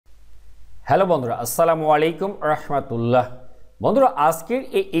Hello বন্ধুরা, আসসালামু আলাইকুম রহমতুল্লাহ। বন্ধুরা, আজকের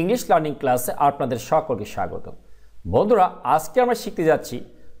এই ইংলিশ লার্নিং ক্লাসে আপনাদের সকলকে স্বাগত। বন্ধুরা, আজকে আমরা শিখতে যাচ্ছি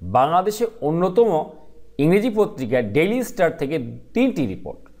বাংলাদেশের অন্যতম ইংরেজি পত্রিকা ডেইলি স্টার থেকে 3টি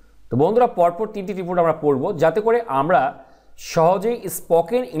রিপোর্ট। তো বন্ধুরা, পরপর 3টি রিপোর্ট আমরা পড়ব যাতে করে আমরা সহজেই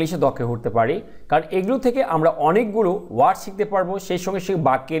স্পোকেন ইংলিশে দক্ষ হতে পারি, কারণ এগুলো থেকে আমরা অনেকগুলো ওয়ার্ড শিখতে পারবো, সেই সঙ্গে সেই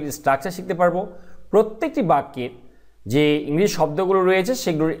বাক্যের স্ট্রাকচার শিখতে পারবো। প্রত্যেকটি বাক্যের যে ইংরেজি শব্দগুলো রয়েছে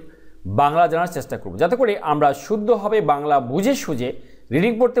সেগুলো বাংলা জানার চেষ্টা করব যাতে করে আমরা শুদ্ধভাবে বাংলা বুঝে সুঝে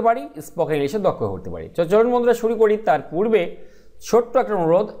রিডিং পড়তে পারি, স্পোকেন ইংলিশে দক্ষ হতে পারি। চলুন বন্ধুরা শুরু করি। তার পূর্বে ছোট্ট একটা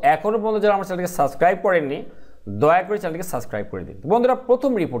অনুরোধ, এখনও পর্যন্ত যারা আমার চ্যানেলকে সাবস্ক্রাইব করেননি দয়া করে চ্যানেলকে সাবস্ক্রাইব করে দিন। বন্ধুরা,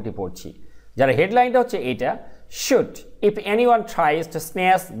 প্রথম রিপোর্টটি পড়ছি, যার হেডলাইনটা হচ্ছে এইটা: should if anyone tries to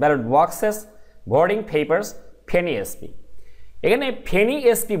snatch ballot boxes boarding papers Feni SP. এখানে ফেনি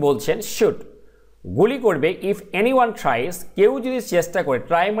এসপি বলছেন শুড গুলি করবে, ইফ এনিওয়ান ট্রাইস কেউ যদি চেষ্টা করে,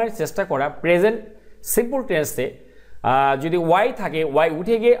 ট্রাই মানে চেষ্টা করা, প্রেজেন্ট সিম্পল টেন্সে যদি ওয়াই থাকে ওয়াই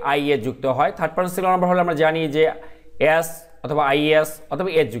উঠে গিয়ে আই এস যুক্ত হয়। থার্ড পারসন সিঙ্গুলার নাম্বার হলে আমরা জানি যে এস অথবা আই এস অথবা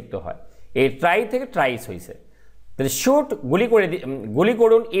এস যুক্ত হয়। এই ট্রাই থেকে ট্রাইস হয়েছে, তাহলে শুট গুলি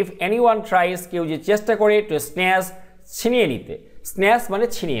করুন, ইফ এনিওয়ান ট্রাইস কেউ যে চেষ্টা করে, টু স্ন্যাচ ছিনিয়ে নিতে। স্ন্যাচ মানে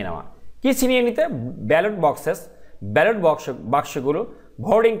ছিনিয়ে নেওয়া। কি ছিনিয়ে নিতে? Ballot boxes, ballot বাক্সগুলো,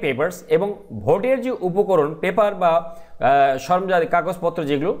 voting papers এবং ভোটের যে উপকরণ পেপার বা সরঞ্জাম কাগজপত্র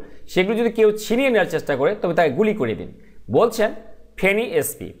যেগুলো, সেগুলো যদি কেউ ছিনিয়ে নেওয়ার চেষ্টা করে তবে তাকে গুলি করে দিন। বলছেন ফেনী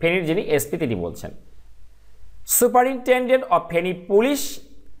এসপি, ফেনীর যিনি এসপি তিনি বলছেন। Superintendent of Feni police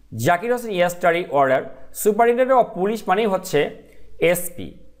Zakir Hossain ইয়াস্টারি order. Superintendent of police মানেই হচ্ছে এসপি,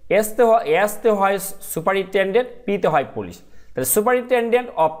 এসতে হয় সুপারিনটেন্ডেন্ট, পিতে হয় পুলিশ। তাহলে superintendent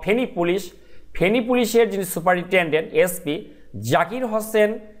of Feni police, Feni পুলিশের যিনি সুপারিনটেন্ডেন্ট এসপি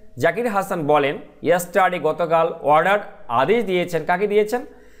জাকির হাসান বলেন, ইয়েস্টারডে গতকাল অর্ডার আদেশ দিয়েছেন। কাকে দিয়েছেন?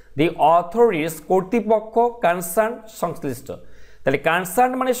 দি অথরিটিস কর্তৃপক্ষ, কনসার্ন সংশ্লিষ্ট। তাহলে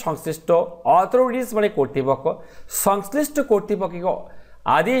কনসার্ন মানে সংশ্লিষ্ট, অথরিটিস মানে কর্তৃপক্ষ, সংশ্লিষ্ট কর্তৃপক্ষকে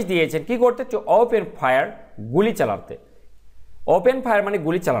আদেশ দিয়েছেন কি করতে? টু ওপেন ফায়ার, গুলি চালাতে। ওপেন ফায়ার মানে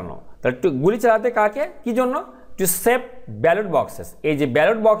গুলি চালানো। তাহলে গুলি চালাতে কাকে? কি জন্য? টু সেভ ব্যালট বক্সেস, এই যে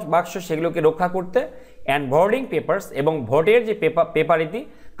ব্যালট বাক্স সেগুলোকে রক্ষা করতে, অ্যান্ড ভোটিং পেপারস এবং ভোটের যে পেপার ইতি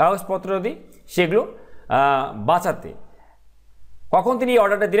কাগজপত্র ইতি সেগুলো বাঁচাতে। কখন তিনি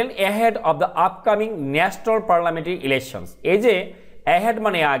অর্ডারটা দিলেন? Ahead of the upcoming national parliamentary elections. এই যে অ্যাহেড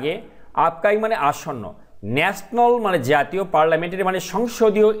মানে আগে, আপকামিং মানে আসন্ন, ন্যাশনাল মানে জাতীয়, পার্লামেন্টারি মানে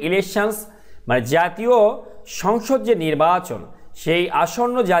সংসদীয়, ইলেকশনস মানে জাতীয় সংসদ যে নির্বাচন, সেই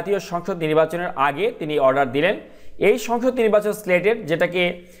আসন্ন জাতীয় সংসদ নির্বাচনের আগে তিনি অর্ডার দিলেন। এই সংসদ নির্বাচন স্লেটেড, যেটাকে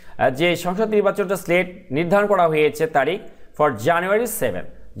যে সংসদ নির্বাচনটা স্লেট নির্ধারণ করা হয়েছে তারিখ ফর জানুয়ারি 7,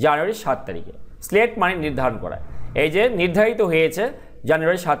 জানুয়ারি 7 তারিখে। স্লেট মানে নির্ধারণ করা, এই যে নির্ধারিত হয়েছে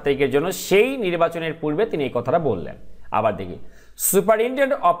জানুয়ারি 7 তারিখের জন্য, সেই নির্বাচনের পূর্বে তিনি এই কথাটা বললেন। আবার দেখি,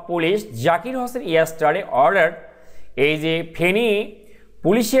 superintendent of police Zakir Hossain yesterday order, এই যে ফেনী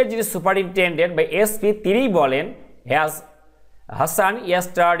পুলিশের যিনি সুপারিনটেন্ডেন্ট বা এসপি তিনি বলেন, হাসান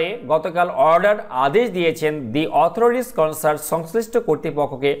ইয়াস্টারডে গতকাল অর্ডার আদেশ দিয়েছেন দি অথরিটিস কনসার্ন সংশ্লিষ্ট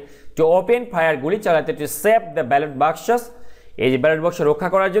কর্তৃপক্ষকে টু ওপেন ফায়ার, গুলি চালাতে, টু সেভ দ্য ব্যালট বাক্সস, এই যে ব্যালট বাক্স রক্ষা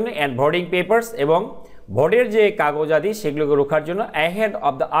করার জন্য, অ্যান্ড ভোটিং পেপারস এবং ভোটের যে কাগজ আদি সেগুলোকে রক্ষার জন্য, ahead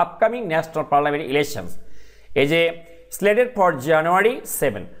of the upcoming national parliament elections, এই যে স্লেটেড ফর জানুয়ারি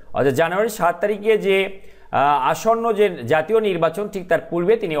 7, অর্থাৎ জানুয়ারি 7 তারিখে যে আসন্ন যে জাতীয় নির্বাচন ঠিক তার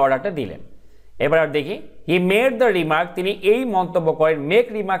পূর্বে তিনি অর্ডারটা দিলেন। এবার দেখি, হি মেড দ্য রিমার্ক, তিনি এই মন্তব্য করেন। মেক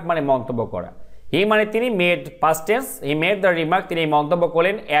রিমার্ক মানে মন্তব্য করা, হি মানে তিনি, made past tense, he made the remark তিনি এই মন্তব্য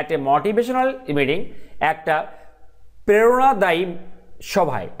করলেন অ্যাট এ মোটিভেশনাল মিটিং, একটা প্রেরণাদায়ী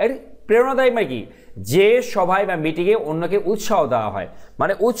সভায়। প্রেরণাদায়ী মানে কি? যে সভায় বা মিটিংয়ে অন্যকে উৎসাহ দেওয়া হয়,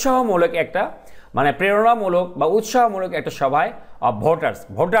 মানে উৎসাহমূলক একটা, মানে প্রেরণামূলক বা উৎসাহমূলক একটা সভায় অফ ভোটার্স,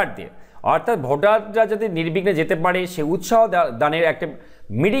 ভোটারদের, অর্থাৎ ভোটাররা যাতে নির্বিঘ্নে যেতে পারে সে উৎসাহ দানের একটা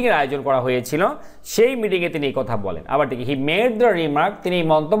মিটিংয়ের আয়োজন করা হয়েছিল, সেই মিটিংয়ে তিনি এই কথা বলেন। আবার দেখি, হি মেড দ্য রিমার্ক তিনি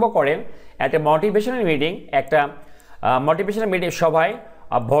মন্তব্য করেন একটা মোটিভেশনাল মিটিং, একটা মোটিভেশনাল মিটিং সভায়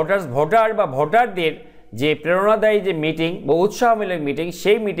ভোটার্স, ভোটার বা ভোটারদের যে প্রেরণাদায়ী যে মিটিং বা উৎসাহমূলক মিটিং,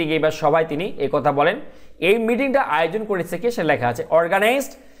 সেই মিটিংয়ে বা সভায় তিনি এই কথা বলেন। এই মিটিংটা আয়োজন করেছে কে? সে লেখা আছে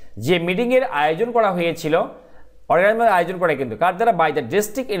অর্গানাইজড, যে মিটিংয়ের আয়োজন করা হয়েছিল, আয়োজন করে কিন্তু কার দ্বারা? By the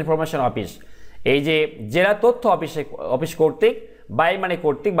district information office, এই যে জেলা তথ্য অফিস কর্তৃক, বাই মানে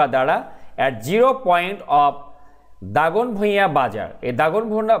কর্তৃক বা দ্বারা, অ্যাট 0 পয়েন্ট অফ দাগন ভূঁইয়া বাজার, এই দাগন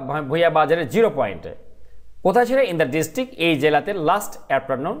ভূঁইয়া বাজারের 0 পয়েন্টে। কোথায় ছিল? ইন দ্য ডিস্ট্রিক্ট, এই জেলাতে, লাস্ট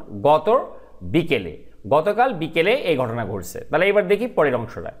অ্যাফটারনুন, গতকাল বিকেলে এই ঘটনা ঘটছে। তাহলে এবার দেখি পরের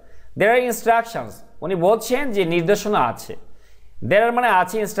অংশটা। দেয়ার আর ইনস্ট্রাকশনস, উনি বলছেন যে নির্দেশনা আছে, দেয়ার আর মানে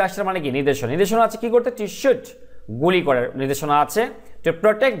আছে, ইনস্ট্রাকশন মানে কি নির্দেশনা, নির্দেশনা আছে কি করতে, টু শুট গুলি করার নির্দেশনা আছে, টু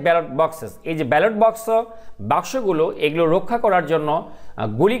প্রোটেক্ট ব্যালট বক্সেস এই যে ব্যালট বাক্সগুলো এগুলো রক্ষা করার জন্য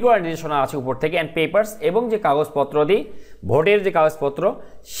গুলি করার নির্দেশনা আছে উপর থেকে, অ্যান্ড পেপারস এবং যে কাগজপত্র দিই ভোটের যে কাগজপত্র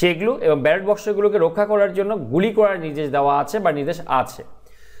সেগুলো এবং ব্যালট বক্সগুলোকে রক্ষা করার জন্য গুলি করার নির্দেশ দেওয়া আছে বা নির্দেশ আছে।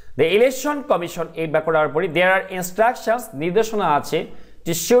 দ্য ইলেকশন কমিশন এই করার পরই দেয়ার আর ইনস্ট্রাকশনস নির্দেশনা আছে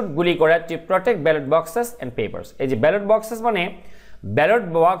টু শুট গুলি করা, to protect ballot boxes and papers এই যে ব্যালট বক্সেস মানে ব্যালট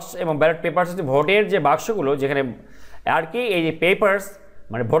বক্স এবং ব্যালট পেপারস হচ্ছে ভোটের যে বাক্সগুলো যেখানে আর কি এই যে পেপারস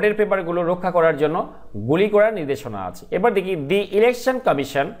মানে ভোটের পেপারগুলো রক্ষা করার জন্য গুলি করার নির্দেশনা আছে। এবার দেখি দি ইলেকশন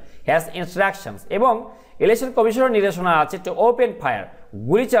কমিশন হ্যাজ ইনস্ট্রাকশনস এবং ইলেকশন কমিশনের নির্দেশনা আছে টু ওপেন ফায়ার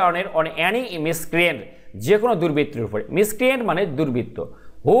গুলি চালানোর অন অ্যানি মিসক্রিয়েন্ট যে কোনো দুর্বৃত্তের উপরে, মিসক্রিয়েন্ট মানে দুর্বৃত্ত,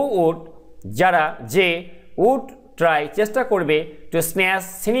 হু উড যারা যে উড ট্রাই চেষ্টা করবে টু স্ন্যাচ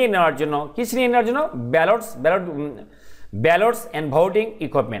ছিনিয়ে নেওয়ার জন্য, কি ছিনিয়ে নেওয়ার জন্য, ব্যালটস অ্যান্ড ভোটিং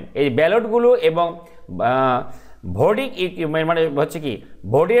ইকুইপমেন্ট এই ব্যালটগুলো এবং ভোটিং ইকুইপমেন্ট মানে হচ্ছে কি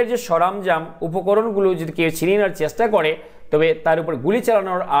ভোটের যে সরঞ্জাম উপকরণগুলো যদি কেউ ছিনিয়ে নেওয়ার চেষ্টা করে তবে তার উপর গুলি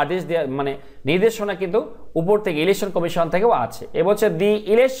চালানোর আদেশ দেওয়া মানে নির্দেশনা কিন্তু উপর থেকে ইলেকশন কমিশন থেকেও আছে। এবছর দি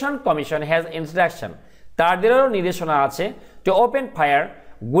ইলেকশন কমিশন হ্যাজ ইনস্ট্রাকশন তাদেরও নির্দেশনা আছে টু ওপেন ফায়ার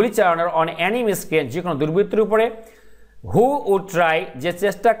গুলি চালানোর অন অ্যানি মিসক্রিয়েন্ট যে কোনো দুর্বৃত্তের উপরে, হু উড ট্রাই যে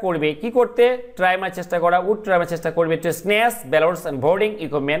চেষ্টা করবে কি করতে, ট্রাই মানে চেষ্টা করা, উড ট্রাই মানে চেষ্টা করবে to snatch ballots and voting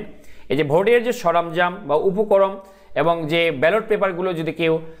equipment এই যে ভোটের যে সরঞ্জাম বা উপকরণ এবং যে ব্যালট পেপারগুলো যদি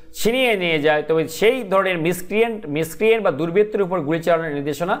কেউ ছিনিয়ে নিয়ে যায় তবে সেই ধরনের মিসক্রিয়েন্ট বা দুর্বৃত্তের উপর গুলি চালানোর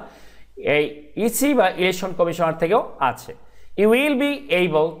নির্দেশনা এই ইসি বা ইলেকশন কমিশনার থেকেও আছে। ইউ উইল বি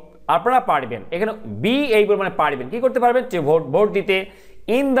এইবল আপনারা পারবেন, এখানে বি এইবল মানে পারবেন, কি করতে পারবেন, ভোট দিতে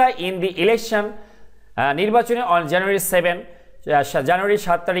ইন দি ইলেকশন নির্বাচনে অন জানুয়ারি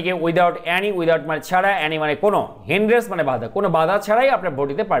 7 তারিখে উইদাউট মানে ছাড়া, অ্যানি মানে কোনো, হিন্ড্রেন্স মানে বাধা, কোনো বাধা ছাড়াই আপনারা ভোট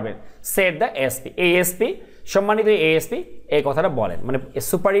দিতে পারবেন। সেট দ্য এসপি এই এসপি সম্মানিত এএসপি এই কথাটা বলেন মানে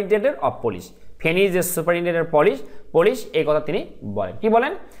সুপারিনটেন্ডেন্ট অফ পুলিশ, ফেনী যে সুপারিনটেন্ডেন্ট পুলিশ এই কথা তিনি বলেন, কি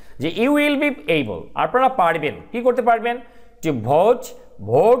বলেন যে ইউ উইল বি এইবল আপনারা পারবেন, কি করতে পারবেন, টু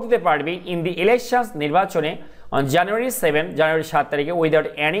ভোট দিতে পারবে ইন দি ইলেকশন নির্বাচনে অন জানুয়ারি 7 তারিখে উইদাউট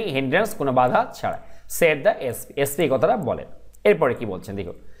অ্যানি হিন্ড্রেন্স কোনো বাধা ছাড়া। সেট দ্য এসপি কথাটা বলেন। এরপরে কি বলছেন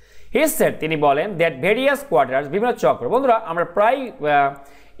দেখো, হি সেড তিনি বলেন দ্যাট ভেরিয়াস কোয়ার্টার্স বিভিন্ন চক্র, বন্ধুরা আমরা প্রায়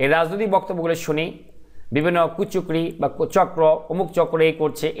এই রাজনৈতিক বক্তব্যগুলো শুনি বিভিন্ন কুচুকরি বা চক্র অমুক চক্র এই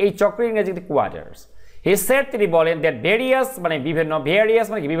করছে, এই চক্রের ইংরেজিতে কোয়ার্টার্স। হি সেড তিনি বলেন দ্যাট ভেরিয়াস মানে বিভিন্ন, ভেরিয়াস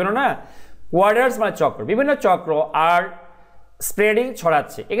মানে কি বিভিন্ন না, কোয়ার্টার্স মানে চক্র, বিভিন্ন চক্র আর স্প্রেডিং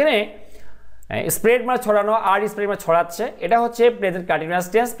ছড়াচ্ছে, এখানে স্প্রেড মানে ছড়ানো আর স্প্রেড মানে ছড়াচ্ছে, এটা হচ্ছে present continuous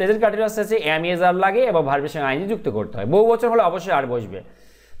tense, present continuous টেন্সে এম এজ আর লাগে এবং ভার্বের সঙ্গে আইএনজি যুক্ত করতে হয়, বহু বছর হলে অবশ্যই আর বসবে।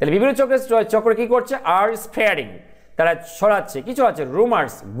 তাহলে বিভিন্ন চক্র কি করছে, আর স্প্রেডিং তারা ছড়াচ্ছে, কি ছড়াচ্ছে,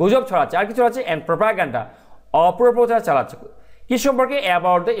 রুমার্স গুজব ছড়াচ্ছে, আর কি ছড়াচ্ছে, অ্যান্ড প্রোপাগান্ডা অপপ্রচার চালাচ্ছে, কি সম্পর্কে,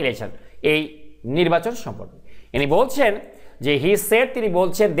 অ্যাবাউট দ্য ইলেকশন এই নির্বাচন সম্পর্কে। ইনি বলছেন যে হি সেড তিনি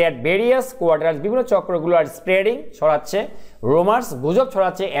বলছেন দ্যাট ভেরিয়াস কোয়ার্টার্স বিভিন্ন চক্রগুলো আর স্প্রেডিং ছড়াচ্ছে, রোমার্স গুজব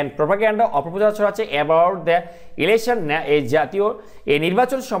ছড়াচ্ছে, অ্যান্ড প্রোপাগান্ডা অপপ্রচার ছড়াচ্ছে অ্যাবাউট দ্য ইলেকশন এই জাতীয় এই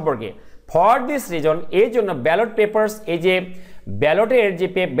নির্বাচন সম্পর্কে। ফর দিস রিজন এই জন্য ব্যালট পেপারস এই যে ব্যালটের যে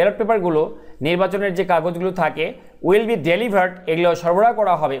ব্যালট পেপারগুলো নির্বাচনের যে কাগজগুলো থাকে উইল বি ডেলিভার্ড এগুলো সরবরাহ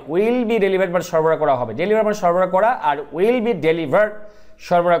করা হবে, উইল বি ডেলিভার্ড মানে সরবরাহ করা হবে, ডেলিভার মানে সরবরাহ করা আর উইল বি ডেলিভার্ড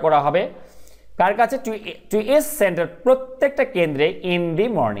সরবরাহ করা হবে কার কাছে, টু ইচ সেন্টার প্রত্যেকটা কেন্দ্রে ইন দি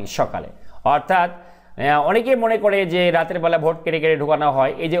মর্নিং সকালে। অর্থাৎ অনেকে মনে করে যে রাতের বেলা ভোট কেটে কেটে ঢোকানো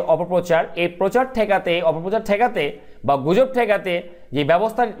হয়, এই যে অপপ্রচার এই অপপ্রচার ঠেকাতে বা গুজব ঠেকাতে যে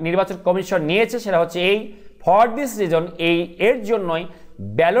ব্যবস্থা নির্বাচন কমিশন নিয়েছে সেটা হচ্ছে এই ফর দিস রিজন এর জন্যই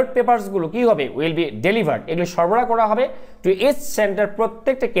ব্যালট পেপারসগুলো কি হবে, উইল বি ডেলিভার্ড এগুলো সরবরাহ করা হবে টু ইচ সেন্টার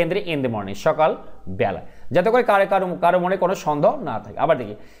প্রত্যেকটা কেন্দ্রে ইন দি মর্নিং সকাল বেলা, যাতে করে কারো মনে কোনো সন্দেহ না থাকে। আবার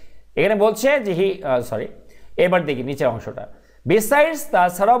দেখি এখানে বলছে যে এবার দেখি নিচের অংশটা, বিসাইডস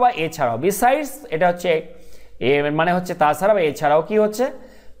তাছাড়াও বা এছাড়াও, বিসাইডস এটা হচ্ছে মানে হচ্ছে তাছাড়া বা এছাড়াও কি হচ্ছে,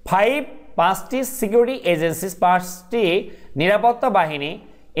 5টি সিকিউরিটি এজেন্সিস 5টি নিরাপত্তা বাহিনী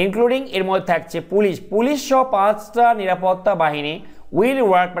ইনক্লুডিং এর মধ্যে থাকছে পুলিশ সহ 5টা নিরাপত্তা বাহিনী উইল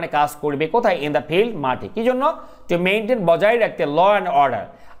ওয়ার্ক মানে কাজ করবে কোথায়, ইন দ্য ফিল্ড মাঠে, কি জন্য, টু মেইনটেইন বজায় রাখতে ল অ্যান্ড অর্ডার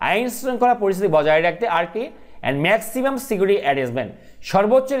আইন শৃঙ্খলা পরিস্থিতি বজায় রাখতে, আর কি অ্যান্ড ম্যাক্সিমাম সিকিউরিটি অ্যারেঞ্জমেন্ট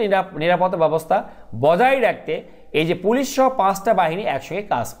সর্বোচ্চ নিরাপত্তা ব্যবস্থা বজায় রাখতে এই যে পুলিশ সহ 5টা বাহিনী একসঙ্গে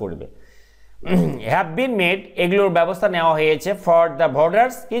কাজ করবে। হ্যাভ বিন মেড এগুলোর ব্যবস্থা নেওয়া হয়েছে ফর দ্য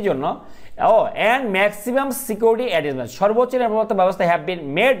বর্ডার্স কি জন্য, অ্যান্ড ম্যাক্সিমাম সিকিউরিটি অ্যারেঞ্জমেন্ট সর্বোচ্চ নিরাপত্তা ব্যবস্থা হ্যাভ বিন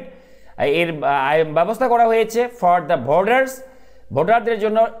মেড এর ব্যবস্থা করা হয়েছে ফর দ্য বর্ডার্স ভোটারদের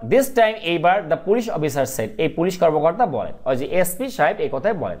জন্য দিস টাইম এইবার দ্য পুলিশ অফিসার সেড, এই পুলিশ কর্মকর্তা বলেন, ওই যে এসপি সাহেব এই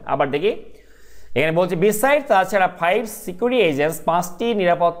কথাই বলেন। আবার দেখি এখানে বলছে বিসাইড, তাছাড়া 5 সিকিউরিটি এজেন্টস, 5টি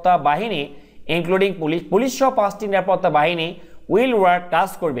নিরাপত্তা বাহিনী ইনক্লুডিং পুলিশ সহ 5টি নিরাপত্তা বাহিনী উইল ওয়ার্ক, কাজ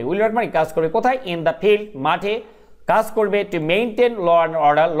করবে, উইল ওয়ার্ক মানে কাজ করবে কোথায়, ইন দ্য ফিল্ড, মাঠে কাজ করবে, to maintain law and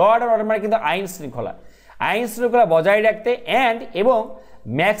order, law and order মানে কিন্তু আইন শৃঙ্খলা বজায় রাখতে, এবং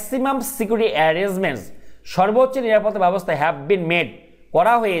ম্যাক্সিমাম সিকিউরিটি অ্যারেঞ্জমেন্টস, সর্বোচ্চ নিরাপত্তা ব্যবস্থা হ্যাভ বিন মেড,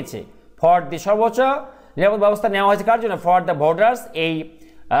 করা হয়েছে, ফর দি, সর্বোচ্চ নিরাপত্তা ব্যবস্থা নেওয়া হয়েছে কার জন্য, ফর দ্য ভোটার্স, এই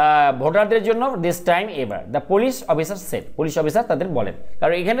ভোটারদের জন্য, দিস টাইম এবার the police officer shed, police officer তাদের বলেন,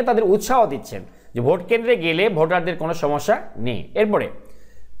 কারণ এখানে তাদের উৎসাহ দিচ্ছেন যে ভোট কেন্দ্রে গেলে ভোটারদের কোনো সমস্যা নেই। এরপরে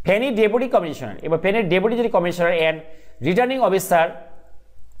ফেনী ডেপুটি কমিশনার, এবার ফেনীর ডেপুটি যদি commissioner and returning officer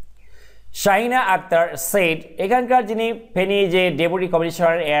Shahina Akter shed, এখানকার যিনি ফেনী যে deputy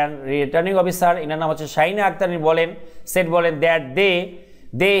commissioner and returning officer, এনার নাম হচ্ছে শাহিনা আক্তার, বলেন সেড বলেন that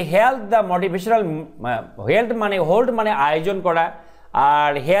they held the motivational, held মানে হোল্ড মানে আয়োজন করা,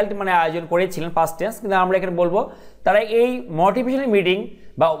 আর হেল্ড মানে আয়োজন করেছিলেন ফার্স্ট টেন্স, কিন্তু আমরা এখানে বলবো তারা এই মোটিভেশনাল মিটিং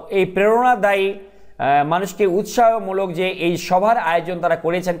বা এই প্রেরণাদায়ী মানুষকে উৎসাহমূলক যে এই সভার আয়োজন তারা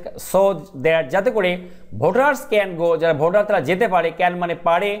করেছেন, সো দ্যাট যাতে করে ভোটার্স ক্যান গো, যারা ভোটার তারা যেতে পারে, ক্যান মানে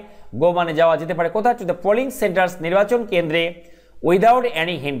পারে, গো মানে যাওয়া, যেতে পারে কোথায়, টু দ্য পোলিং সেন্টার্স, নির্বাচন কেন্দ্রে, উইদাউট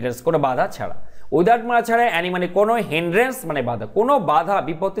এনি হিন্ড্রেন্স, কোনো বাধা ছাড়া, উইদাউট মানে ছাড়া, অ্যানি মানে কোনো হিন্ড্রেন্স মানে বাধা, কোনো বাধা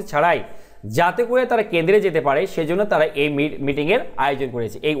বিপত্তি ছাড়াই যাতে করে তারা কেন্দ্রে যেতে পারে, সেজন্য তারা এই মিটিংয়ের আয়োজন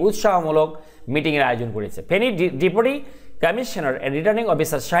করেছে, এই উৎসাহমূলক মিটিংয়ের আয়োজন করেছে। Feni deputy commissioner and returning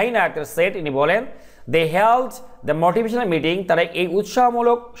officer Shahina Akter shed, ইনি বলেন দে হেল্ড দ্য মোটিভেশনাল মিটিং, তারা এই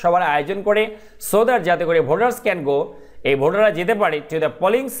উৎসাহমূলক সভার আয়োজন করে, সো দ্যাট যাতে করে ভোটার্স ক্যান গো, এই ভোটাররা যেতে পারে, টু দ্য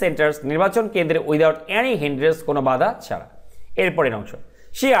পোলিং সেন্টার্স, নির্বাচন কেন্দ্রে, উইদাউট এনি হিন্ড্রেন্স, কোনো বাধা ছাড়া। এরপরের অংশ,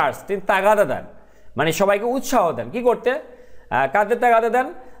 শি আর্স, তিনি তাগাদা দেন, মানে সবাইকে উৎসাহ দেন, কি করতে, কাদের তাগাদা দেন,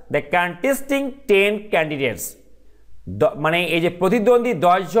 দ্য কন্টেস্টিং 10 ক্যান্ডিডেটস, মানে এই যে প্রতিদ্বন্দ্বী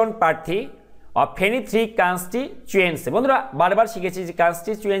 10 জন প্রার্থী অফ ফেনী 3 কনস্টিটিউয়েন্সি। বন্ধুরা বারবার শিখেছি যে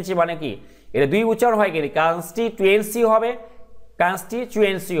কনস্টিটিউয়েন্সি মানে কি, এটা দুই উচ্চারণ হয়, কিন্তু কনস্টিটিউয়েন্সি হবে,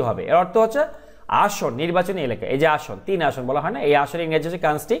 কনস্টিটিউয়েন্সি হবে, এর অর্থ হচ্ছে আসন, নির্বাচনী এলাকা, এই যে আসন, 3 আসন বলা হয় না, এই আসনের ইংরেজি হচ্ছে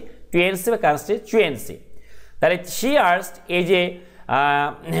কনস্টিটিউয়েন্সি বা কনস্টিটিউয়েন্সি। তাহলে শি আর্সড, এই যে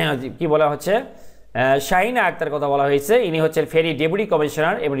কি বলা হচ্ছে, শাহিনা আক্তার কথা বলা হয়েছে, ইনি হচ্ছেন ফেনী ডেপুটি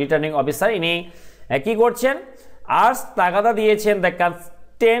কমিশনার এবং রিটার্নিং অফিসার, ইনি কি করছেন, আর্স তাগাদা দিয়েছেন the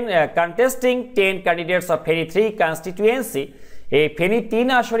contesting 10 candidates of Feni 3 constituency, এই ফেনী 3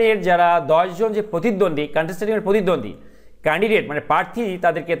 আসনের যারা 10 জন যে প্রতিদ্বন্দ্বী, কন্টেস্টেন্টের প্রতিদ্বন্দ্বী, ক্যান্ডিডেট মানে প্রার্থী,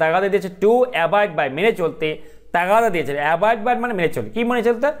 তাদেরকে তাগাদা দিয়েছে, টু অ্যাভয়েড বাই, মেনে চলতে তাগাদা দিয়েছে, অ্যাভয়েড বাই মানে মেনে চলতে, কি মেনে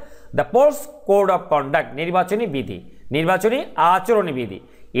চলতে, the post code of conduct, নির্বাচনী বিধি, নির্বাচনী আচরণী বিধি,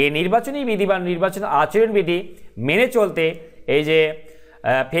 এই নির্বাচনী বিধি বা নির্বাচন আচরণ বিধি মেনে চলতে এই যে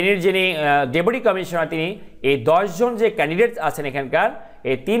ফেনীর যিনি ডেপুটি কমিশনার, তিনি এই 10 জন যে ক্যান্ডিডেট আছেন এখানকার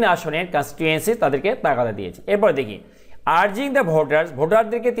এই 3 আসনের কনস্টিটিউয়েন্সি, তাদেরকে তাগাদা দিয়েছে। এরপর দেখি আর্জিং দ্য ভোটার্স,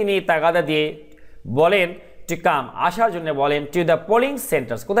 ভোটারদেরকে তিনি তাগাদা দিয়ে বলেন টু কাম, আসার জন্য বলেন, টু দ্য পোলিং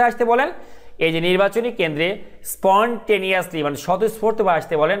সেন্টার্স, কোথায় আসতে বলেন, এই যে নির্বাচনী কেন্দ্রে, স্পন্টেনিয়াসলি মানে স্বতঃস্ফূর্তভাবে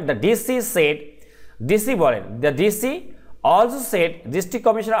আসতে বলেন। দ্য ডিসি সেড, ডিসি বলেন, the DC also shed, district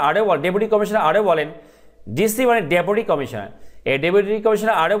commissioner আরও বলেন, ডেপুটি কমিশনার আরও বলেন, ডিসি মানে ডেপুটি কমিশনার, এই ডেপুটি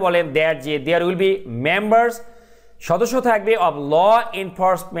কমিশনার আরও বলেন দ্যাট যে দেয়ার উইল বি মেম্বার্স, সদস্য থাকবে অফ ল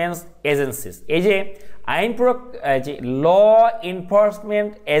এনফোর্সমেন্ট এজেন্সিস, এই যে আইন প্রয়োগ, যে ল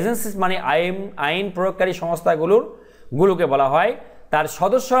এনফোর্সমেন্ট এজেন্সিস মানে আইন প্রয়োগকারী সংস্থাগুলোকে বলা হয়, তার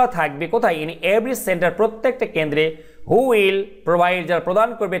সদস্যরা থাকবে কোথায়, ইন এভরি সেন্টার, প্রত্যেকটা কেন্দ্রে, হু উইল প্রোভাইড, যারা প্রদান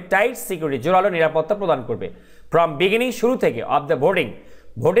করবে, টাইট সিকিউরিটি, জোরালো নিরাপত্তা প্রদান করবে, ফ্রম বিগিনিং, শুরু থেকে, অফ দ্য ভোটিং,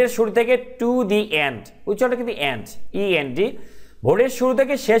 ভোটের শুরু থেকে, টু দি এন্ড, উচ্চারণটা কিন্তু এন্ড, ইএনডি, ভোটের শুরু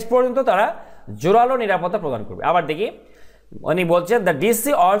থেকে শেষ পর্যন্ত তারা জোরালো নিরাপত্তা প্রদান করবে। আবার দেখি উনি বলছেন the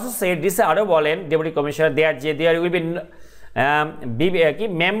DC also shed, DC আরও বলেন ডেপুটি কমিশনার, দেয়ার যে দেয়ার উইল বি কি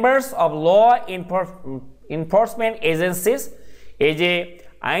members of law enforcement agencies, এই যে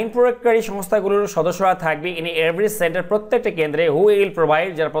আইন প্রয়োগকারী সংস্থাগুলোর সদস্যরা থাকবে, ইন এভরি সেন্টার, প্রত্যেকটা কেন্দ্রে, হু উইল প্রোভাইড,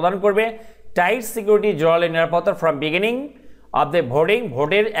 যারা প্রদান করবে, টাইট সিকিউরিটি, জোরালো নিরাপত্তা, from beginning of the voting,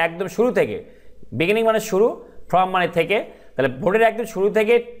 ভোটের একদম শুরু থেকে, বিগিনিং মানে শুরু, ফ্রম মানে থেকে, তাহলে ভোটের একদম শুরু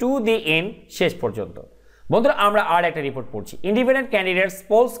থেকে, টু দি এন্ড, শেষ পর্যন্ত। বন্ধুরা আমরা আর একটা রিপোর্ট পড়ছি, independent candidates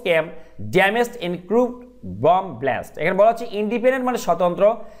polls camp damaged in crude bomb blast. এখানে বলা হচ্ছে ইন্ডিপেন্ডেন্ট মানে স্বতন্ত্র,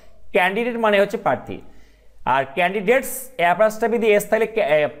 ক্যান্ডিডেট মানে হচ্ছে প্রার্থী, আর ক্যান্ডিডেটস অ্যাপ্রাস্টাবি দিয়ে এস থাকলে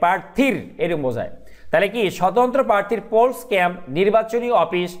প্রার্থীর এরকম বোঝায়, তাহলে কি স্বতন্ত্র প্রার্থীর পোলস ক্যাম্প, নির্বাচনী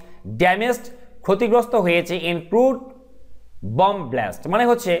অফিস, ড্যামেজড ক্ষতিগ্রস্ত হয়েছে, ইন ক্রুড বম ব্লাস্ট মানে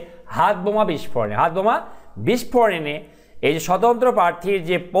হচ্ছে হাত বোমা বিস্ফোরণে, হাত বোমা বিস্ফোরণে এই যে স্বতন্ত্র প্রার্থীর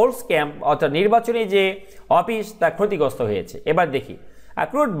যে পোলস ক্যাম্প অর্থাৎ নির্বাচনী যে অফিস তা ক্ষতিগ্রস্ত হয়েছে। এবার দেখি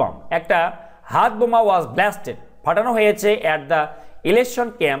ক্রুড বম, একটা হাত বোমা ওয়াজ ব্লাস্টেড, ফাটানো হয়েছে অ্যাট দ্য ইলেকশন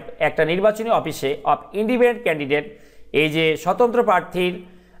ক্যাম্প, একটা নির্বাচনী অফিসে অফ ইন্ডিপেন্ডেন্ট ক্যান্ডিডেট। এই যে স্বতন্ত্র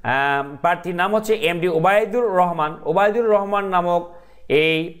প্রার্থীর নাম হচ্ছে এমডি ওবায়দুর রহমান। ওবায়দুর রহমান নামক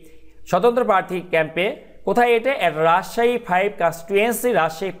এই স্বতন্ত্র প্রার্থী ক্যাম্পে কোথায় এটা? এট রাজশাহী 5 কনস্টিটুয়েন্সি,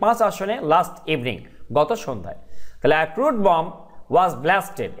 রাজশাহী 5 আসনে লাস্ট ইভিনিং, গত সন্ধ্যায়। তাহলে ক্রুড বম ওয়াজ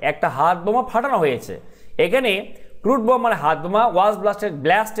ব্লাস্টেড, একটা হাত বোমা ফাটানো হয়েছে। এখানে ক্রুড বম মানে হাত বোমা, ওয়াজ ব্লাস্টেড,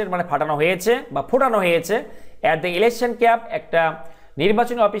 ব্লাস্টেড মানে ফাটানো হয়েছে বা ফোটানো হয়েছে অ্যাট দ্য ইলেকশন ক্যাম্প, একটা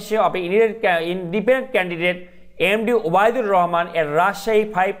নির্বাচনী অফিসে of independent candidate MD Obaidur Rahman এর রাজশাহী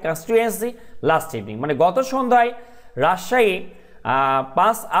 5 কনস্টিটুয়েন্সি লাস্ট ইভিনিং, মানে গত সন্ধ্যায় রাজশাহী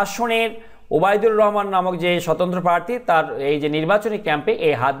 5 আসনের ওবায়দুর রহমান নামক যে স্বতন্ত্র প্রার্থী তার এই যে নির্বাচনী ক্যাম্পে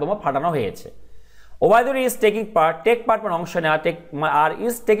এই হাত বোমা ফাটানো হয়েছে। ওবায়দুর ইজ টেকিং পার্ট মানে অংশ নেওয়া, আর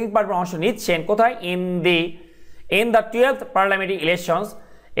ইজ টেকিং পার্ট মানে অংশ নিচ্ছেন কোথায়? In the 12th parliamentary elections,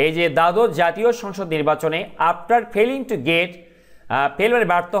 এই যে দ্বাদশ জাতীয় সংসদ নির্বাচনে। After failing to get, fail মানে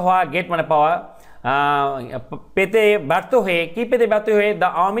ব্যর্থ হওয়া, গেট মানে পাওয়া, পেতে ব্যর্থ হয়ে, কি পেতে ব্যর্থ হয়ে? দ্য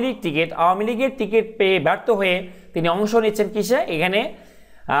আওয়ামী লীগ টিকিট, আওয়ামী লীগের টিকিট পেয়ে ব্যর্থ হয়ে তিনি অংশ নিচ্ছেন কিসে? এখানে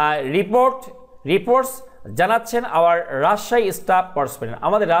রিপোর্টস জানাচ্ছেন আওয়ার রাজশাহী স্টাফ করেসপন্ডেন্ট,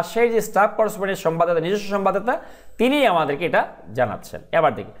 আমাদের রাজশাহীর যে স্টাফ করেসপন্ডেন্ট সংবাদদাতা, নিজস্ব সংবাদদাতা, তিনি আমাদেরকে এটা জানাচ্ছেন।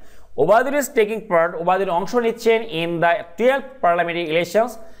 এবার দেখি Obaidur is taking part, Obaidur অংশ নিচ্ছেন in the 12th parliamentary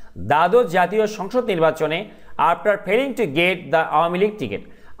elections, দ্বাদশ জাতীয় সংসদ নির্বাচনে। After failing to get the Awami League ticket,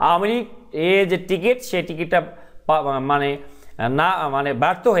 Awami League এর যে টিকিট সেই টিকিটটা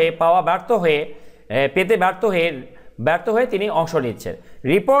ব্যর্থ হয়ে, পেতে ব্যর্থ হয়ে তিনি অংশ নিচ্ছেন।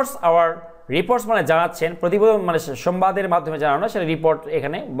 রিপোর্টস মানে জানাচ্ছেন, প্রতিবেদন মানে সংবাদের মাধ্যমে জানানো, সেটা রিপোর্ট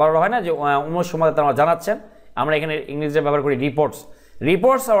এখানে বড় হয় না, যে অন্য সংবাদদাতা আমরা জানাচ্ছেন, আমরা এখানে ইংরেজিতে ব্যবহার করি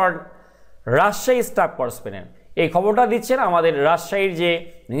reports hour Rajshahi staff correspondent, এই খবরটা দিচ্ছেন আমাদের রাজশাহীর যে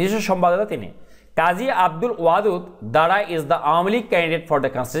নিজস্ব সংবাদদাতা তিনি। কাজী আব্দুল ওয়াদুদ দ্বারা is the Awami League candidate for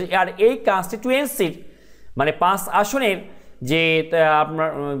the constituency, আর এই কনস্টিটিউয়েন্সির মানে 5 আসনের যে আপনার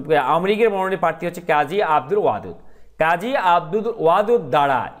আওয়ামী লীগের মনোনীত প্রার্থী হচ্ছে কাজী আব্দুল ওয়াদুদ। কাজী আব্দুল ওয়াদুদ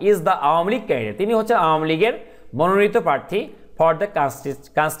দ্বারা is the Awami League candidate, তিনি হচ্ছেন আওয়ামী লীগের মনোনীত প্রার্থী ফর দ্য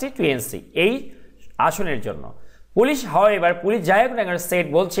কনস্টিটিউয়েন্সি, এই আসনের জন্য। পুলিশ এবার পুলিশ যাই হোক না কেন সেট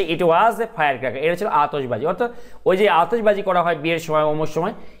বলছে ইট ওয়াজ এ ফায়ার ক্র্যাকার, এটা ছিল আতশবাজি, অর্থাৎ ওই যে আতশবাজি করা হয় বিয়ের সময়, অমুক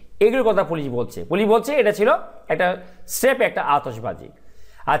সময়, এগুলোর কথা পুলিশ বলছে এটা ছিল একটা স্টেপ, একটা আতশবাজি।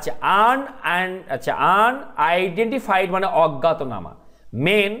 আচ্ছা আনআইডেন্টিফাইড মানে অজ্ঞাতনামা,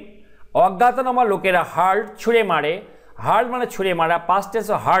 মেন অজ্ঞাতনামা লোকেরা হার্ট ছুঁড়ে মারে, হার্ট মানে ছুঁড়ে মারা, পাস্ট টেন্স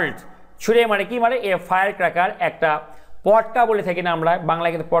হার্ট, ছুঁড়ে মারে, কি মারে? এ ফায়ার ক্র্যাকার, একটা পটকা বলে থাকি না আমরা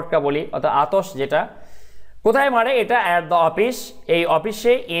বাংলায়, কিন্তু পটকা বলি, অর্থাৎ আতশ যেটা। কোথায় মারে এটা? অ্যাট দ্য অফিস, এই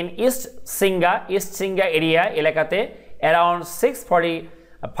অফিসে ইন ইস্ট সিঙ্গা এরিয়া এলাকাতে অ্যারাউন্ড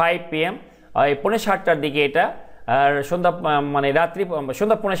 6:45 PM, ওই 7:30টার দিকে এটা, আর সন্ধ্যা মানে রাত্রি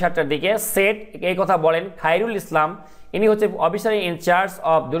সন্ধ্যা 7:30টার দিকে সেট এই কথা বলেন খায়রুল ইসলাম, ইনি হচ্ছে officer in charge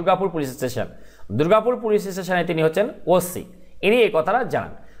of Durgapur police station, Durgapur police স্টেশনে তিনি হচ্ছেন ওসি, ইনি এই কথাটা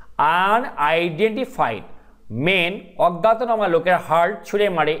জানান। আনআইডেন্টিফাইড মেন অজ্ঞাতনামা লোকের হার্ট ছুঁড়ে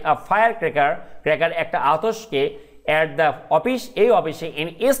মারে ফায়ার ক্র্যাকার একটা আতশকে অ্যাট দ্য অফিস, এই অফিসে in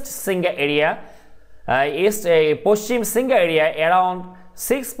east সিঙ্গা area, Paschim সিঙ্গা area around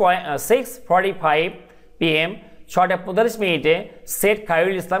 6:45 PM, 6:45 set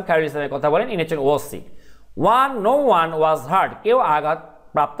Khairul ইসলামের কথা বলেন, ইনি হচ্ছেন OC. No one was heart, কেউ আঘাত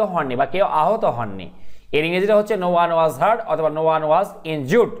প্রাপ্ত হননি বা কেউ আহত হননি, এর ইংরেজিটা হচ্ছে নো ওয়ান ওয়াজ হার্ট অথবা নো ওয়ান ওয়াজ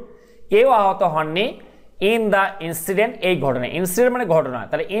ইনজুর্ড, কেউ আহত হননি ইন দ্য ইনসিডেন্ট, এই ঘটনায়, ইনসিডেন্ট মানে ঘটনা,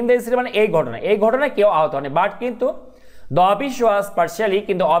 তাহলে ইন দ্য ইনসিডেন্ট মানে এই ঘটনায় কেউ আহত হয়নি, বাট কিন্তু দ্য অফিস ওয়াজ পার্শিয়ালি,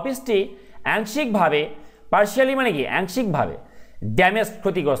 কিন্তু অফিসটি আংশিকভাবে, পার্শিয়ালি মানে কি আংশিকভাবে, ড্যামেজ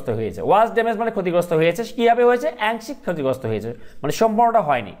ক্ষতিগ্রস্ত হয়েছে, ওয়াজ ড্যামেজ মানে ক্ষতিগ্রস্ত হয়েছে, কীভাবে হয়েছে? আংশিক ক্ষতিগ্রস্ত হয়েছে, মানে সম্পূর্ণটা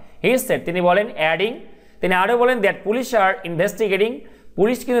হয়নি। হি সেড, তিনি বলেন তিনি আরও বলেন that police R investigating,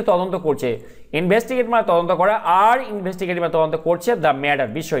 police কিন্তু তদন্ত করছে, ইনভেস্টিগেট মানে তদন্ত করা, আর ইনভেস্টিগেট মানে তদন্ত করছে দ্য ম্যাটার,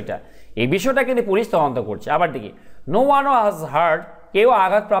 বিষয়টা, এই বিষয়টা কিন্তু পুলিশ তদন্ত করছে। আবার দেখি নো ওয়ান ওয়াজ হার্ট, কেউ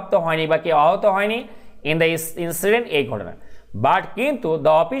আঘাতপ্রাপ্ত হয়নি বা কেউ আহত হয়নি ইন দ্য ইনসিডেন্ট, এই ঘটনা, বাট কিন্তু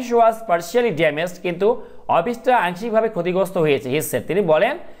the office was partially damaged, কিন্তু অফিসটা আংশিকভাবে ক্ষতিগ্রস্ত হয়েছে। হি সেড, তিনি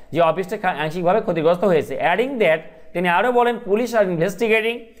বলেন যে অফিসটা আংশিকভাবে ক্ষতিগ্রস্ত হয়েছে। অ্যাডিং দ্যাট, তিনি আরও বলেন পুলিশ আর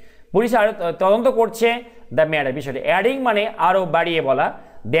ইনভেস্টিগেটিং, পুলিশ আরও তদন্ত করছে দ্য ম্যাটার, বিষয়টা। অ্যাডিং মানে আরও বাড়িয়ে বলা,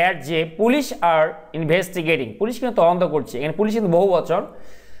 দ্যাট যে পুলিশ আর ইনভেস্টিগেটিং, পুলিশ কিন্তু তদন্ত করছে, এখানে পুলিশ কিন্তু বহু বচন,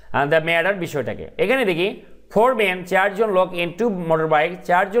 দ্য ম্যাটার বিষয়টাকে। এখানে দেখি 4 men, 4জন লোক ইন 2 মোটর বাইক,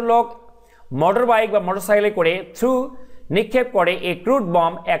 4জন লোক মোটর বাইক বা মোটরসাইকেলে করে থ্রু নিক্ষেপ করে এ ক্রুড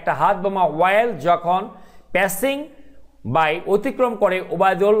বম একটা হাত বোমা ওয়াইল যখন প্যাসিং বাই অতিক্রম করে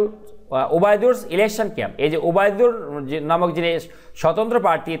ওবায়দুর ইলেকশন ক্যাম্প। এই যে ওবায়দুর নামক যিনি স্বতন্ত্র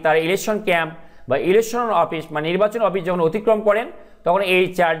প্রার্থী তার ইলেকশন ক্যাম্প বা ইলেকশন অফিস মানে নির্বাচন অফিস যখন অতিক্রম করেন তখন এই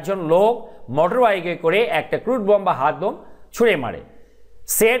 4 জন লোক মোটর বাইকে করে একটা ক্রুড বম বা হাত বোম ছুঁড়ে মারে।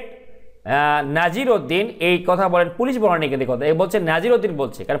 সেট নাজির উদ্দিন এই কথা বলেন, পুলিশ বলেন কিন্তু কথা এই বলছে নাজির উদ্দিন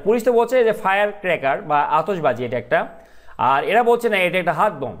বলছে, কারণ পুলিশ তো বলছে যে ফায়ার ক্র্যাকার বা আতশবাজি এটা একটা, আর এরা বলছে না এটা একটা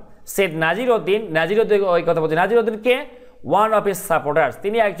হাত বোম। সেট নাজির উদ্দিন ওই কথা বলছে। নাজির উদ্দিনকে ওয়ান অফ হিজ সাপোর্টার্স,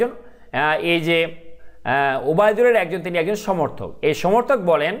 তিনি একজন এই যে ওবায়দুরের তিনি একজন সমর্থক। এই সমর্থক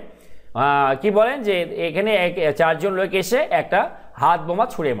বলেন কি বলেন যে এখানে 4 জন লোক এসে একটা হাত বোমা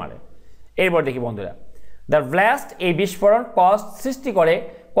ছুঁড়ে মারে। এরপর দেখি বন্ধুরা, দ্য ব্লাস্ট এই বিস্ফোরণ সৃষ্টি করে,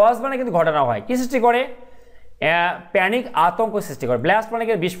 মানে কিন্তু ঘটনা হয়, কি সৃষ্টি করে? প্যানিক আতঙ্ক সৃষ্টি করে। ব্লাস্ট মানে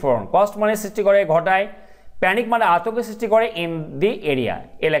কি বিস্ফোরণ, মানে সৃষ্টি করে ঘটায়, প্যানিক মানে আতঙ্ক সৃষ্টি করে ইন দি এরিয়া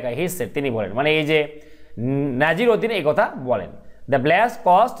এলাকায়। হি সেড তিনি বলেন, মানে এই যে নাজির উদ্দিন এই কথা বলেন। দ্য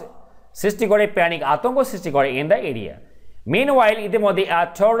ব্লাস্ট সৃষ্টি করে প্যানিক আতঙ্ক সৃষ্টি করে ইন দ্য এরিয়া। মিনওয়াইল ইতিমধ্যে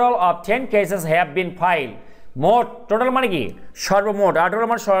total of 10 cases have been file. মোট টোটাল মানে কি সর্বমোট, টোটাল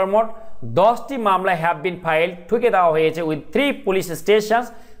মানে সর্বমোট 10টি মামলা হ্যাভ বিন ফাইল ঠুকে দেওয়া হয়েছে উইথ 3 পুলিশ স্টেশনস,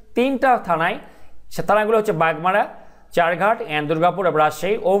 3টা থানায়। সে থানাগুলো হচ্ছে বাগমারা, চারঘাট এন্ড দুর্গাপুর এবং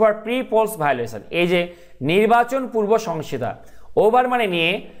Rajshahi. Over pre polls violation, এই যে নির্বাচন পূর্ব সহিংসতা। ওভার মানে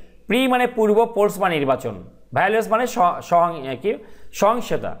নিয়ে, প্রি মানে পূর্ব, পোলস মানে নির্বাচন, ভায়োলেন্স মানে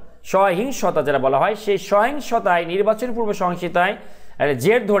সহিংসতা যেটা বলা হয়, সেই সহিংসতায় নির্বাচন পূর্ব সহিংসতায়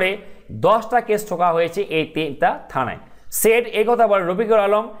জের ধরে 10টা কেস ঠোকা হয়েছে এই 3টা থানায়। সেট এই কথা বলে Rafiqul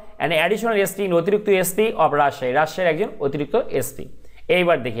Alam and additional SP, অতিরিক্ত এসপি অফ রাজশাহীর একজন অতিরিক্ত এসপি।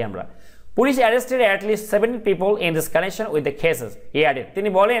 এইবার দেখি আমরা, police arrested at least 7 people in this connection with the cases. He added, তিনি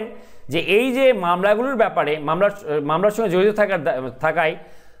বলেন যে এই যে মামলাগুলোর ব্যাপারে মামলার সঙ্গে জড়িত থাকায়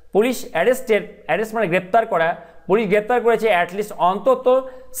পুলিশ অ্যারেস্ট মানে গ্রেপ্তার করা, পুলিশ গ্রেপ্তার করেছে অ্যাটলিস্ট অন্তত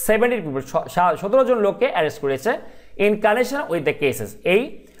 70 পিপল, 17 জন লোককে অ্যারেস্ট করেছে in connection with the cases, এই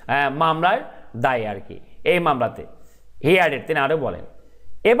মামলার দায়ে আর কি, এই মামলাতে। হি অ্যাডেড, তিনি আরও বলেন।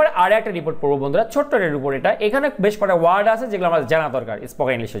 এবার আর একটা রিপোর্ট পড়বো বন্ধুরা, ছোট্ট রিপোর্ট এটা। এখানে বেশ কটা ওয়ার্ড আছে যেগুলো আমরা জানা দরকার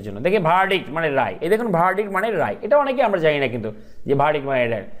স্পোকেন ইংলিশের জন্য। দেখি ভার্ডিক্ট মানে রায়, এই দেখুন ভার্ডিক্ট মানে রায়, এটা অনেকে আমরা জানি না কিন্তু যে ভার্ডিক্ট মানে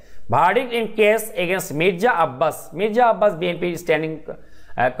রায়। Verdict in case against Mirza Abbas BNP standing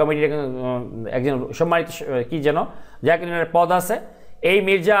কমিটির একজন সম্মানিত কি যেন যাকে পদ আছে, এই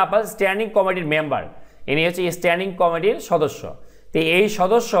মির্জা আব্বাস স্ট্যান্ডিং কমিটির মেম্বার, ইনি হচ্ছে স্ট্যান্ডিং কমিটির সদস্য। তো এই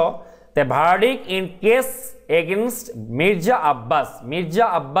সদস্য the verdict in case against Mirza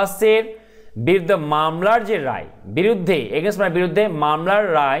আব্বাসের বিরুদ্ধে মামলার যে রায়, বিরুদ্ধে এগেনস্ট মানে বিরুদ্ধে, মামলার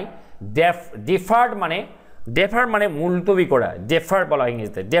রায় ডিফার্ড মানে মুলতবি করা, ডেফার্ড বলা হয়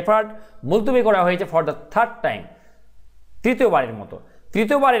ইংরেজিতে, ডেফার্ড মুলতবি করা হয়েছে ফর দ্য 3rd টাইম,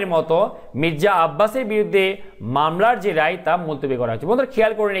 তৃতীয়বারের মতো মির্জা আব্বাসের বিরুদ্ধে মামলার যে রায় তা মুলতবি করা হয়েছে। বন্ধুরা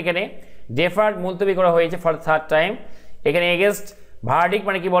খেয়াল করুন, এখানে ডেফার্ড মুলতবি করা হয়েছে ফর দ্য 3rd টাইম। এখানে এগেনস্ট ভার্ডিক্ট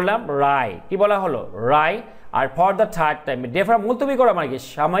মানে কি বললাম, রায়, কি বলা হলো রায়, আর for the 3rd time defer মুলতবি করা মানে কি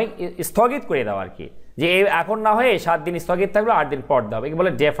সাময়িক স্থগিত করে দেওয়া আর কি, যে এখন না হয়ে 7 দিন স্থগিত থাকলো, 8 দিন পর দেওয়া হবে, কি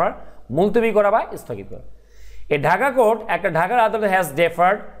বলে ডেফার, মুলতবি করা বা স্থগিত করা। এই ঢাকা কোর্ট ঢাকার আদালত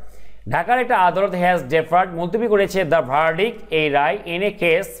ঢাকার একটা আদালত মুলতবি করেছে দ্য ভার্ডিক্ট এই রায় in a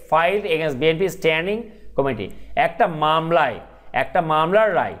case ফাইলড against BNP standing committee, একটা মামলার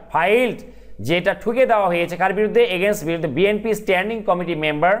রায় ফাইলড যেটা ঠুকে দেওয়া হয়েছে কার বিরুদ্ধে, বিরুদ্ধে BNP standing committee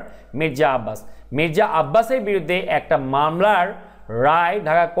member Mirza আব্বাসের বিরুদ্ধে একটা মামলার রায়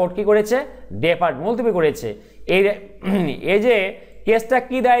ঢাকা কোর্ট কি করেছে, ডেফার্ড মুলতবি করেছে। এই যে কেসটা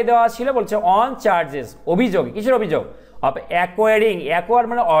কি দায় দেওয়া ছিল বলছে অন চার্জেস, অভিযোগ, কিসের অভিযোগ, অফ অ্যাকোয়ার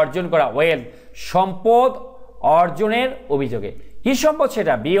মানে অর্জন করা, ওয়েলথ সম্পদ অর্জনের অভিযোগে। কি সম্পদ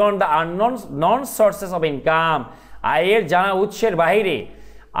সেটা, beyond the non sources of income, আয়ের জানা উৎসের বাইরে,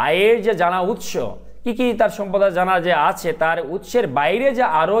 আয়ের যে জানা উৎস কি কি তার সম্পদ জানা যে আছে, তার উৎসের বাইরে যে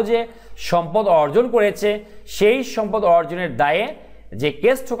আরও যে সম্পদ অর্জন করেছে, সেই সম্পদ অর্জনের দায়ে যে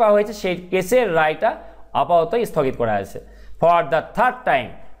কেস ঠোকা হয়েছে সেই কেসের রায়টা আপাতত স্থগিত করা হয়েছে ফর দ্য 3rd টাইম,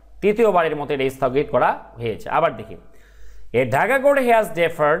 তৃতীয়বারের মতো এটা স্থগিত করা হয়েছে। আবার দেখি, এ ঢাকা কোর্ট হ্যাজ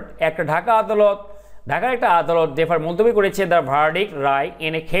ডেফার্ড, ঢাকার একটা আদালত ডেফার মুলতবি করেছে the verdict Roy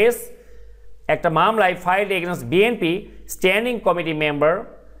in a case, একটা মামলায় ফাইলড against BNP standing committee member,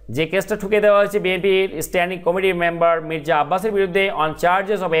 যে কেসটা ঠুকে দেওয়া হয়েছে বিএনপির স্ট্যান্ডিং কমিটি মেম্বার মির্জা আব্বাসের বিরুদ্ধে on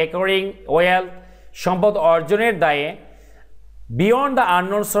charges of acquiring wealth সম্পদ অর্জনের দায়ে, beyond the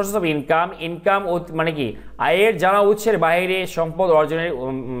unknown sources of income মানে কি আয়ের জানা উৎসের বাইরে সম্পদ অর্জনের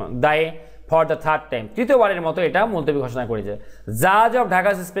দায়ে ফর দ্য 3rd টাইম, তৃতীয়বারের মতো এটা মুলতবি ঘোষণা করেছে। জাজ অফ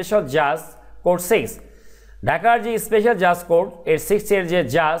ঢাকা স্পেশাল জাজ কোর্ট 6, ঢাকার যে স্পেশাল জাজ কোর্ট এর 6 এর যে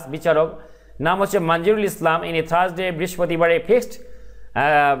জাজ বিচারক নাম হচ্ছে মঞ্জুরুল ইসলাম, ইনি থার্সডে বৃহস্পতিবারে ফিক্সড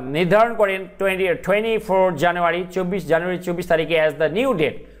নির্ধারণ করেন 24 জানুয়ারি 24 তারিখে অ্যাজ দ্য নিউ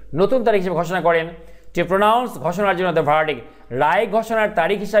ডেট, নতুন তারিখ হিসেবে ঘোষণা করেন টু প্রোনাউন্স ঘোষণার জন্য দ্য ভার্ডিক্ট, রায় ঘোষণার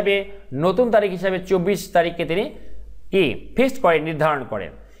তারিখ হিসাবে নতুন তারিখ হিসাবে 24 তারিখকে তিনি কি ফিক্সড করেন, নির্ধারণ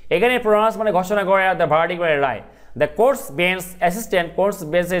করেন। এখানে প্রোনাউন্স মানে ঘোষণা করে, দ্য ভার্ডিক্ট মানে রায়। The courts bench assistant courts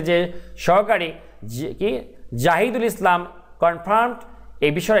বেঞ্চের যে সহকারী কি জাহিদুল ইসলাম কনফার্মড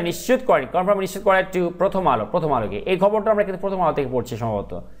এই বিষয়টা নিশ্চিত করেন টু প্রথম আলোকে। এই খবরটা আমরা কিন্তু প্রথম আলো থেকে পড়ছি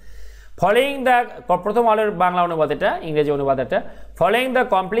সম্ভবত। ফলোয়িং দ্য প্রথম আলোর বাংলা অনুবাদ, এটা ইংরেজি অনুবাদ, এটা following the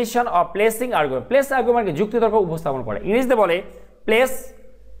completion of placing argument, place আর্গুমেন্টকে যুক্তিতর্ক উপস্থাপন করে, ইংরেজিতে বলে প্লেস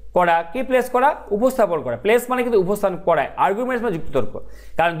করা, কি প্লেস করা, উপস্থাপন করা। প্লেস মানে কিন্তু উপস্থাপন করা, আর্গুমেন্টস মানে যুক্তিতর্ক,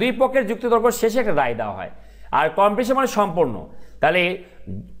 কারণ দুই পক্ষের যুক্তিতর্ক শেষে একটা রায় দেওয়া হয়। আর কমপ্লিশন মানে সম্পূর্ণ, তাহলে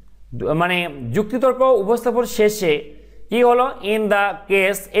মানে যুক্তিতর্ক উপস্থাপন শেষে কি হলো, ইন দ্য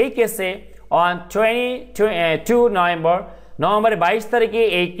কেস, এই কেসে অন 22 নভেম্বর 22 তারিখে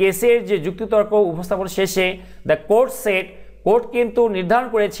এই কেসের যে যুক্তিতর্ক উপস্থাপন শেষে দ্য কোর্ট সেট, কোর্ট কিন্তু নির্ধারণ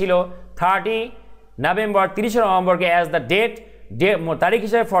করেছিল 30 নভেম্বরকে অ্যাজ দ্য ডেট তারিখ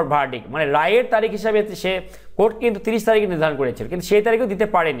হিসাবে ফর ভার্ডিক্ট, মানে রায়ের তারিখ হিসাবে সে কোর্ট কিন্তু 30 তারিখে নির্ধারণ করেছিল, কিন্তু সেই তারিখেও দিতে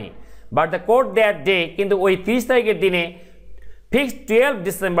পারেনি। But the court that day, কিন্তু ওই 30 তারিখের দিনে ফিক্সড 12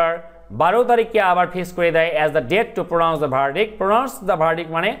 ডিসেম্বর 12 তারিখকে আবার ফিক্স করে দেয় as the date two pronounce the verdict. Pronounce the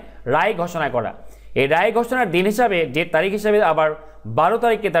verdict মানে রায় ঘোষণা করা, এই রায় ঘোষণার দিন হিসাবে ডেট তারিখ হিসাবে আবার 12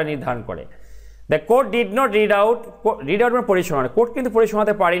 তারিখকে তারা নির্ধারণ করে। The court did not read out মানে পরিশোনা, কোর্ট কিন্তু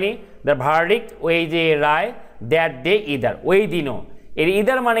পরিশোনাতে পারেনি দ্য ভার্ডিক্ট, ওই যে রায় দ্যাট ডে ইদার, ওই দিনও, এর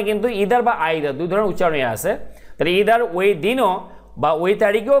ইদার মানে কিন্তু ইদার বা আইদার দুই ধরনের উচ্চারণে আছে, তাহলে ইদার ওই দিনও বা ওই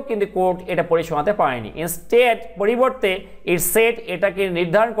তারিখেও কিন্তু কোর্ট এটা পরিশোনাতে পারেনি। ইনস্টেড পরিবর্তে ইট সেট, এটাকে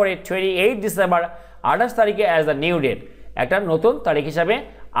নির্ধারণ করে 28 ডিসেম্বর 28 তারিখে অ্যাজ দ্য নিউ ডেট, একটা নতুন তারিখ হিসাবে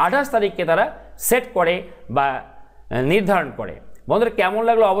 28 তারিখকে তারা সেট করে বা নির্ধারণ করে। বন্ধুরা কেমন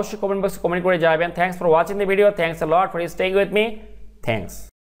লাগলো অবশ্যই কমেন্ট বক্সে কমেন্ট করে যাবেন। Thanks for watching the video, thanks a lot for staying with me, thanks.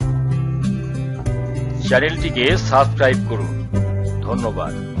 চ্যানেলটিকে সাবস্ক্রাইব করুন,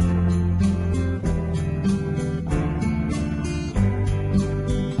 ধন্যবাদ।